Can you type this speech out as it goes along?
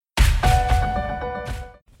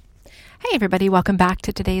Hey everybody, welcome back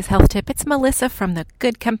to today's health tip. It's Melissa from The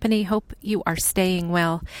Good Company. Hope you are staying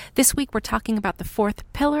well. This week we're talking about the fourth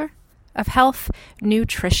pillar of health,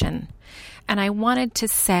 nutrition. And I wanted to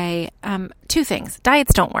say two things.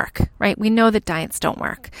 Diets don't work, right? We know that diets don't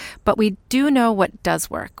work, but we do know what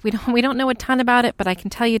does work. We don't know a ton about it, but I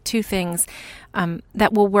can tell you two things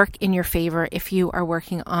that will work in your favor if you are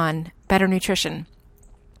working on better nutrition.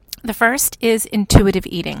 The first is intuitive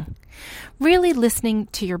eating. Really listening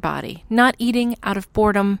to your body, not eating out of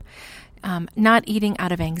boredom, not eating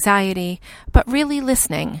out of anxiety, but really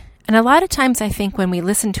listening. And a lot of times I think when we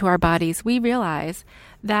listen to our bodies, we realize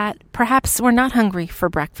that perhaps we're not hungry for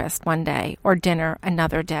breakfast one day or dinner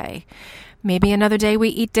another day. Maybe another day we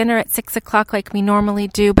eat dinner at 6 o'clock like we normally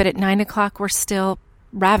do, but at 9 o'clock we're still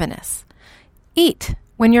ravenous. Eat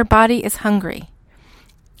when your body is hungry.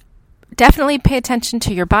 Definitely pay attention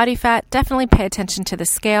to your body fat. Definitely pay attention to the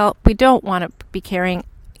scale. We don't want to be carrying,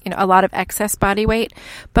 a lot of excess body weight,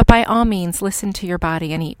 but by all means, listen to your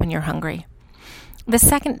body and eat when you're hungry. The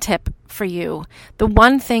second tip for you, the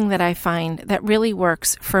one thing that I find that really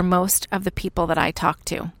works for most of the people that I talk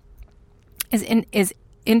to is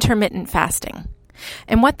intermittent fasting.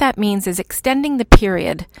 And what that means is extending the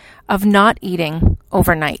period of not eating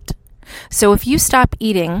overnight. So if you stop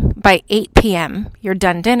eating by 8 p.m., you're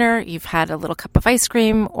done dinner, you've had a little cup of ice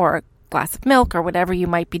cream or a glass of milk or whatever you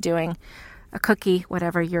might be doing, a cookie,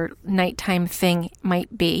 whatever your nighttime thing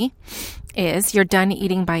might be, you're done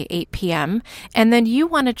eating by 8 p.m. And then you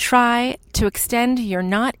want to try to extend your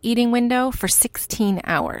not eating window for 16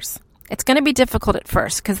 hours. It's going to be difficult at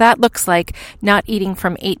first because that looks like not eating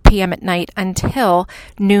from 8 p.m. at night until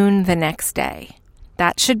noon the next day.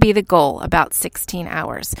 That should be the goal, about 16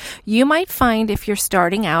 hours. You might find if you're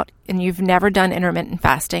starting out and you've never done intermittent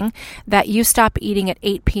fasting, that you stop eating at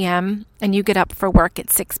 8 p.m. and you get up for work at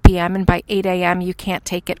 6 p.m. and by 8 a.m. you can't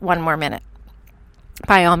take it one more minute.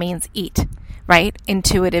 By all means, eat, right?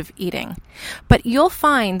 Intuitive eating. But you'll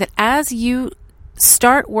find that as you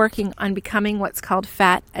start working on becoming what's called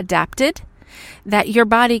fat adapted, that your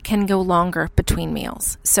body can go longer between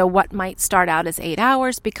meals. So what might start out as 8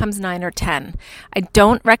 hours becomes 9 or 10. I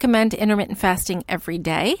don't recommend intermittent fasting every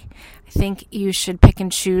day. I think you should pick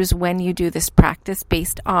and choose when you do this practice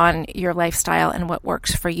based on your lifestyle and what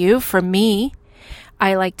works for you. For me,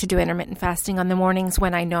 I like to do intermittent fasting on the mornings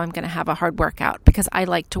when I know I'm going to have a hard workout because I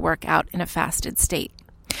like to work out in a fasted state.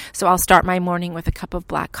 So I'll start my morning with a cup of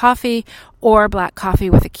black coffee or black coffee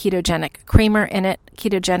with a ketogenic creamer in it.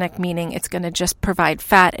 Ketogenic meaning it's going to just provide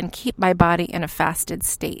fat and keep my body in a fasted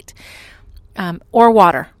state. Or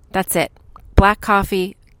water. That's it. Black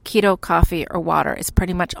coffee, keto coffee, or water is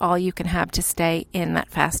pretty much all you can have to stay in that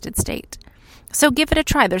fasted state. So give it a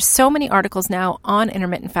try. There's so many articles now on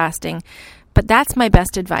intermittent fasting, but that's my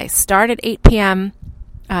best advice. Start at 8 p.m.,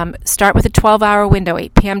 start with a 12-hour window,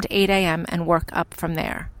 8 p.m. to 8 a.m., and work up from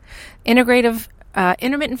there.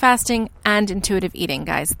 Intermittent fasting and intuitive eating,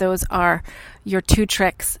 guys. Those are your two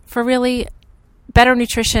tricks for really better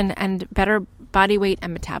nutrition and better body weight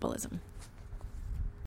and metabolism.